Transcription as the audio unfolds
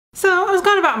So I was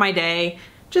going about my day,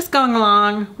 just going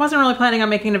along, wasn't really planning on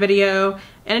making a video,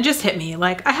 and it just hit me,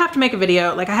 like, I have to make a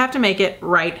video, like I have to make it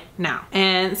right now.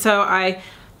 And so I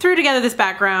threw together this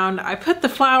background. I put the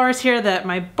flowers here that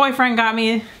my boyfriend got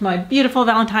me, my beautiful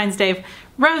Valentine's Day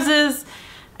roses,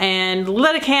 and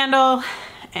lit a candle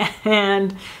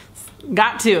and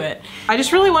got to it. I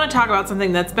just really want to talk about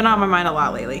something that's been on my mind a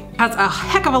lot lately. It has a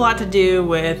heck of a lot to do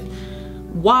with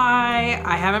why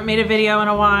I haven't made a video in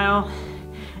a while.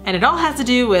 And it all has to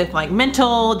do with like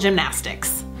mental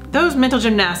gymnastics. Those mental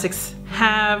gymnastics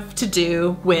have to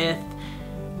do with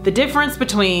the difference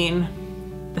between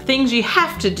the things you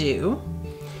have to do,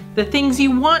 the things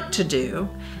you want to do,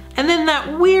 and then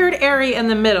that weird area in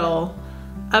the middle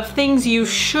of things you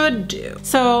should do.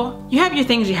 So you have your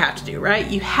things you have to do, right?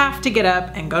 You have to get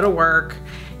up and go to work.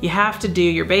 You have to do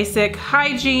your basic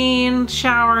hygiene,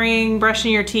 showering,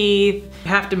 brushing your teeth.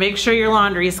 You have to make sure your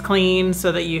laundry is clean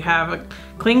so that you have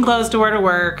clean clothes to wear to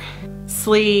work,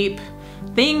 sleep,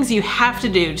 things you have to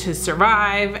do to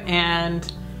survive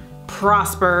and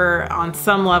prosper on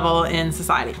some level in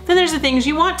society. Then there's the things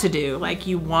you want to do. Like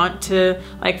you want to,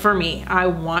 like for me, I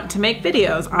want to make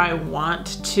videos. I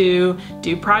want to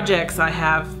do projects. I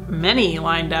have many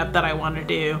lined up that I want to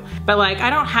do, but like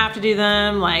I don't have to do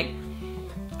them. Like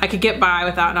I could get by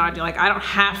without not doing, like I don't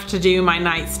have to do my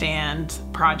nightstand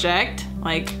project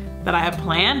like that I have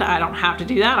planned. I don't have to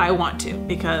do that. I want to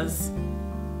because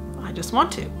I just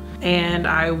want to. And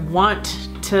I want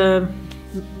to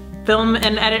film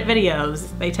and edit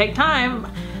videos. They take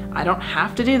time. I don't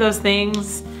have to do those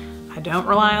things. I don't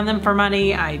rely on them for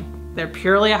money. They're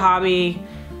purely a hobby,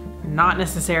 not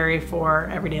necessary for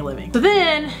everyday living. So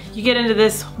then you get into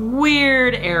this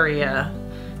weird area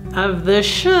of the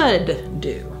should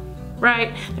do,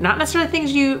 right? They're not necessarily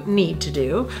things you need to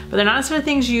do, but they're not necessarily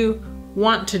things you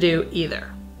want to do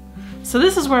either. So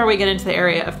this is where we get into the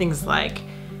area of things like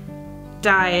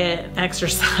diet,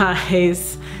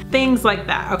 exercise, things like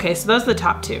that. Okay, so those are the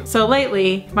top two. So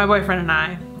lately, my boyfriend and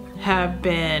I have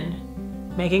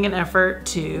been making an effort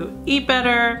to eat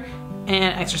better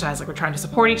and exercise. Like we're trying to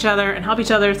support each other and help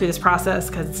each other through this process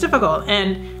because it's difficult.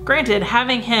 And granted,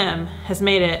 having him has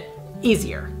made it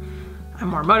easier. I'm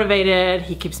more motivated,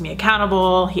 he keeps me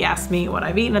accountable, he asks me what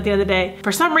I've eaten at the end of the day.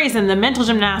 For some reason, the mental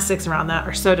gymnastics around that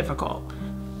are so difficult.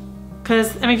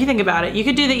 Because, I mean, if you think about it, you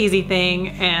could do the easy thing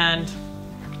and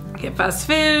get fast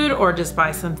food or just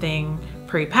buy something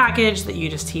pre-packaged that you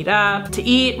just heat up to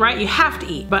eat, right? You have to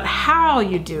eat, but how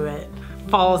you do it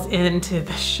falls into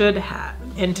the should have,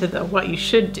 into the what you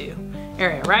should do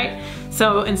area, right?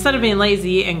 So instead of being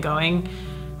lazy and going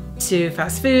to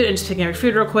fast food and just picking up your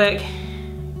food real quick,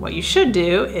 what you should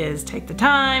do is take the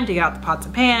time to get out the pots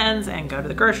and pans and go to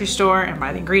the grocery store and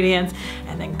buy the ingredients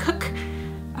and then cook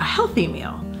a healthy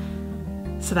meal.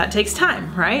 So that takes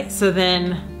time, right? So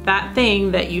then that thing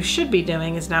that you should be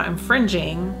doing is now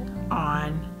infringing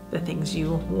on the things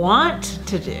you want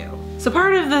to do. So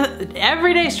part of the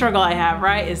everyday struggle I have,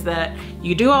 right, is that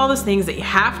you do all those things that you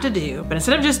have to do, but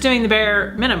instead of just doing the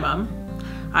bare minimum,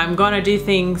 I'm gonna do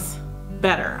things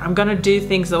better. I'm gonna do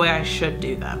things the way I should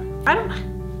do them. I don't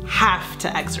have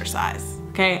to exercise,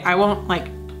 okay? I won't like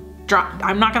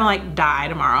I'm not gonna like die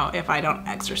tomorrow if I don't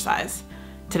exercise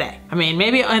today. I mean,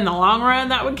 maybe in the long run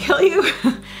that would kill you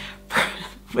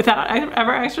without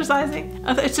ever exercising.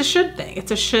 It's a should thing,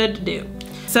 it's a should do.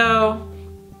 So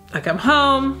I come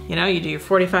home, you know, you do your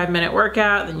 45-minute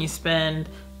workout, then you spend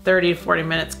 30 to 40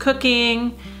 minutes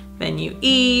cooking, then you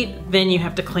eat, then you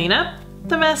have to clean up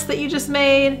the mess that you just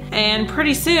made, and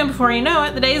pretty soon, before you know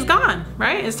it, the day is gone,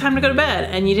 right? It's time to go to bed,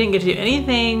 and you didn't get to do any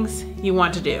things you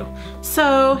want to do.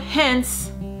 So,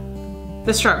 hence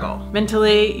the struggle.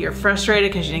 Mentally, you're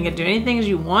frustrated because you didn't get to do any things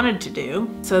you wanted to do,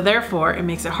 so therefore, it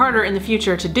makes it harder in the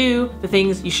future to do the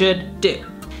things you should do.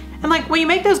 And like, when you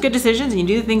make those good decisions and you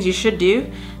do the things you should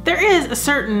do, there is a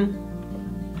certain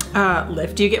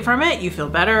lift you get from it. You feel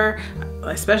better,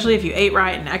 especially if you ate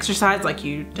right and exercised like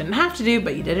you didn't have to do,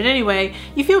 but you did it anyway.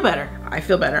 You feel better. I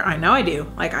feel better. I know I do.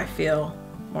 Like I feel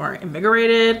more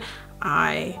invigorated.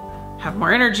 I have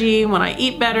more energy when I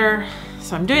eat better.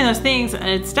 So I'm doing those things and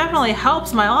it definitely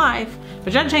helps my life, but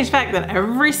it doesn't change the fact that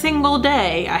every single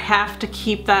day I have to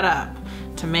keep that up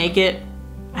to make it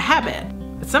a habit.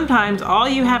 But sometimes all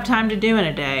you have time to do in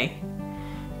a day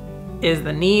is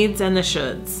the needs and the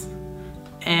shoulds.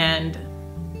 And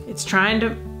it's trying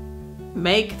to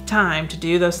make time to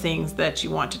do those things that you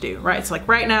want to do, right? So like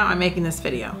right now I'm making this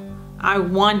video. I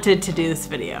wanted to do this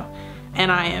video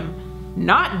and I am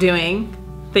not doing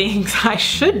things I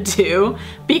should do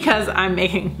because I'm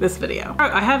making this video.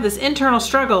 I have this internal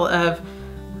struggle of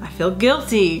I feel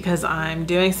guilty because I'm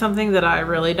doing something that I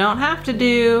really don't have to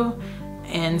do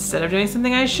instead of doing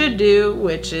something I should do,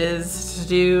 which is to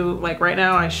do, like right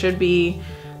now, I should be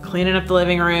cleaning up the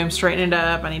living room, straightening it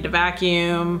up, I need to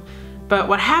vacuum. But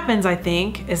what happens, I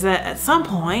think, is that at some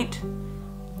point,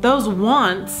 those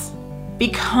wants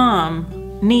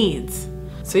become needs.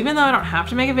 So even though I don't have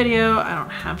to make a video, I don't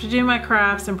have to do my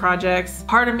crafts and projects,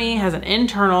 part of me has an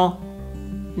internal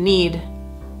need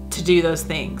to do those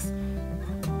things,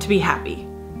 to be happy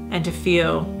and to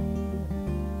feel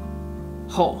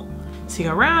whole. So you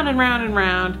go round and round and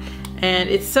round, and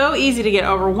it's so easy to get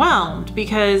overwhelmed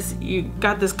because you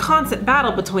got this constant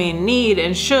battle between need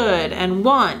and should and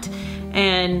want,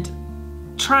 and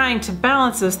trying to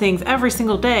balance those things every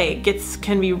single day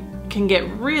can get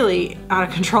really out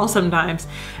of control sometimes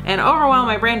and overwhelm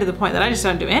my brain to the point that I just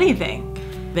don't do anything.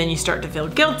 Then you start to feel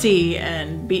guilty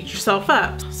and beat yourself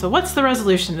up. So what's the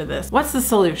resolution to this? What's the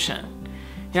solution?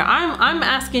 You know, I'm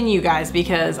asking you guys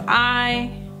because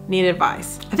I need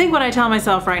advice. I think what I tell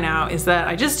myself right now is that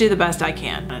I just do the best I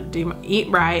can. I eat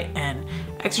right and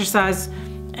exercise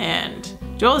and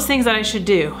do all those things that I should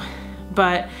do,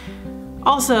 but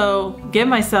also give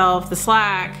myself the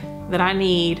slack that I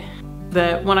need,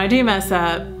 that when I do mess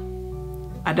up,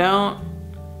 I don't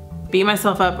beat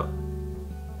myself up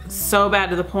so bad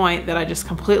to the point that I just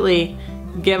completely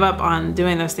give up on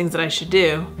doing those things that I should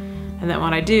do. And that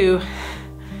when I do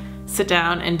sit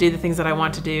down and do the things that I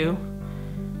want to do,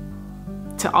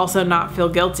 to also not feel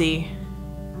guilty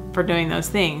for doing those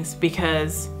things,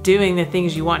 because doing the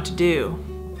things you want to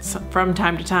do from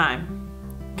time to time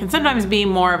can sometimes be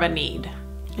more of a need.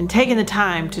 And taking the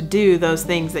time to do those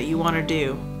things that you want to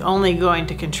do is only going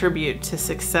to contribute to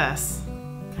success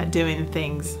at doing the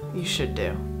things you should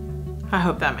do. I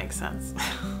hope that makes sense.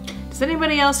 Does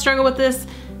anybody else struggle with this?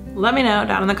 Let me know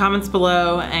down in the comments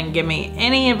below and give me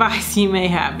any advice you may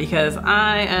have, because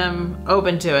I am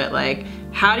open to it. Like,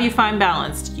 how do you find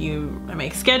balance? Do you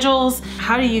make schedules?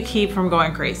 How do you keep from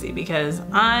going crazy? Because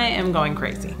I am going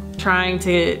crazy. Trying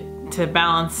to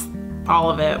balance all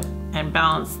of it and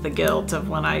balance the guilt of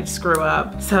when I screw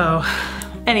up. So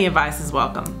any advice is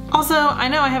welcome. Also, I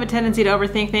know I have a tendency to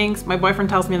overthink things. My boyfriend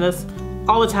tells me this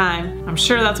all the time. I'm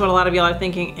sure that's what a lot of y'all are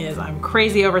thinking, is I'm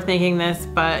crazy overthinking this,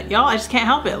 but y'all, I just can't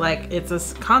help it. Like, it's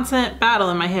a constant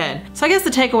battle in my head. So I guess the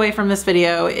takeaway from this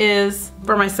video is,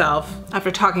 for myself,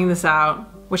 after talking this out,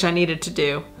 which I needed to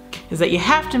do, is that you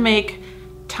have to make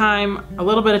time, a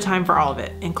little bit of time for all of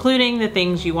it, including the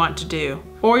things you want to do,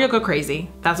 or you'll go crazy.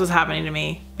 That's what's happening to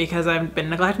me, because I've been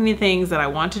neglecting the things that I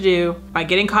want to do by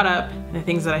getting caught up in the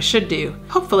things that I should do.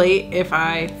 Hopefully, if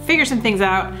I figure some things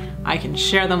out, I can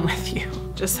share them with you.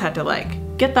 Just had to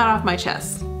like get that off my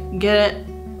chest, get it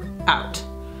out.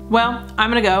 Well, I'm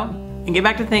gonna go and get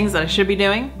back to things that I should be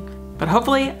doing, but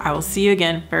hopefully I will see you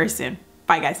again very soon.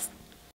 Bye guys.